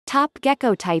Top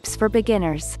gecko types for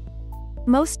beginners.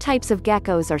 Most types of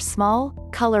geckos are small,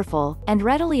 colorful, and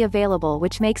readily available,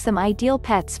 which makes them ideal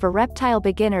pets for reptile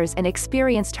beginners and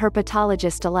experienced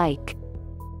herpetologists alike.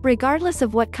 Regardless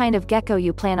of what kind of gecko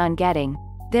you plan on getting,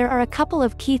 there are a couple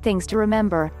of key things to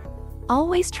remember.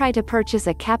 Always try to purchase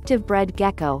a captive-bred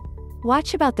gecko.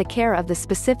 Watch about the care of the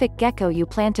specific gecko you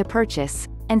plan to purchase,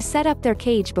 and set up their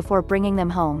cage before bringing them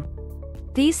home.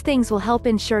 These things will help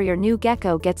ensure your new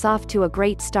gecko gets off to a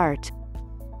great start.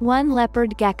 1.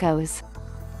 Leopard geckos.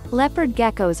 Leopard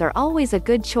geckos are always a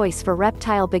good choice for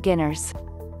reptile beginners.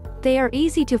 They are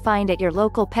easy to find at your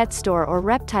local pet store or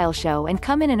reptile show and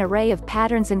come in an array of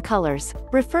patterns and colors,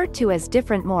 referred to as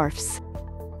different morphs.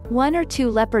 1 or 2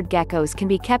 leopard geckos can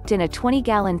be kept in a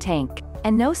 20-gallon tank,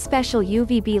 and no special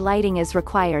UVB lighting is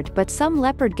required, but some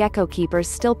leopard gecko keepers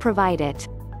still provide it.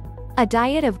 A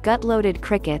diet of gut-loaded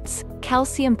crickets,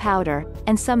 calcium powder,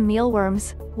 and some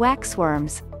mealworms,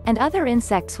 waxworms, and other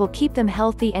insects will keep them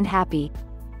healthy and happy.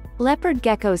 Leopard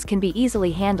geckos can be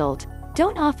easily handled,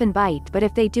 don't often bite, but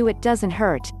if they do it doesn't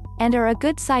hurt, and are a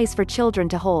good size for children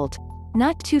to hold.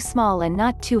 Not too small and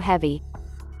not too heavy.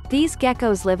 These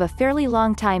geckos live a fairly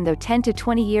long time, though 10 to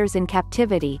 20 years in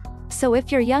captivity, so if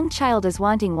your young child is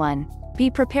wanting one, be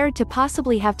prepared to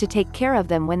possibly have to take care of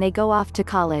them when they go off to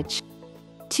college.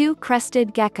 2.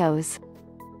 Crested geckos.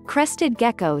 Crested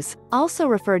geckos, also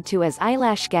referred to as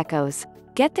eyelash geckos,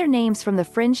 get their names from the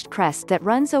fringed crest that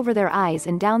runs over their eyes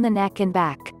and down the neck and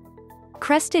back.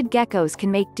 Crested geckos can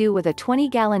make do with a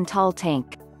 20-gallon tall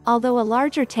tank, although a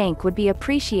larger tank would be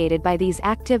appreciated by these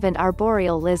active and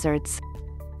arboreal lizards.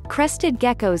 Crested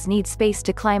geckos need space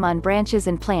to climb on branches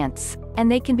and plants,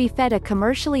 and they can be fed a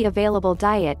commercially available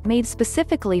diet made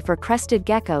specifically for crested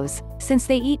geckos, since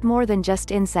they eat more than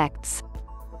just insects.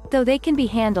 Though they can be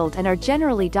handled and are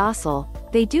generally docile,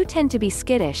 they do tend to be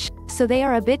skittish, so they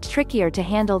are a bit trickier to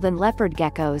handle than leopard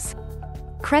geckos.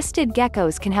 Crested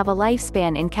geckos can have a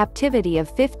lifespan in captivity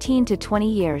of 15 to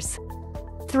 20 years.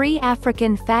 3.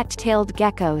 African fat-tailed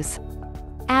geckos.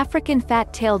 African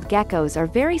fat-tailed geckos are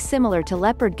very similar to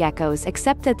leopard geckos,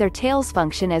 except that their tails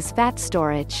function as fat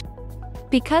storage.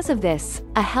 Because of this,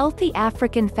 a healthy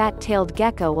African fat-tailed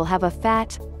gecko will have a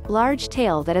fat, large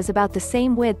tail that is about the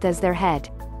same width as their head.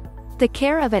 The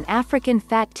care of an African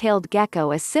fat-tailed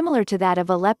gecko is similar to that of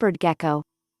a leopard gecko.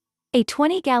 A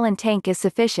 20-gallon tank is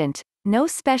sufficient, no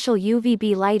special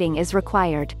UVB lighting is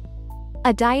required.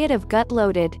 A diet of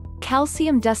gut-loaded,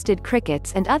 calcium-dusted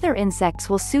crickets and other insects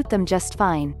will suit them just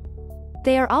fine.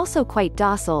 They are also quite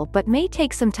docile but may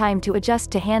take some time to adjust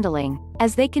to handling,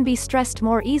 as they can be stressed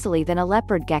more easily than a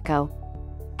leopard gecko.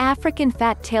 African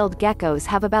fat-tailed geckos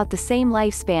have about the same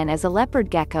lifespan as a leopard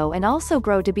gecko and also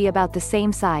grow to be about the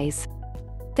same size.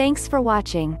 Thanks for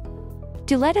watching.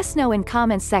 Do let us know in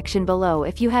comments section below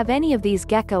if you have any of these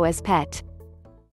gecko as pet.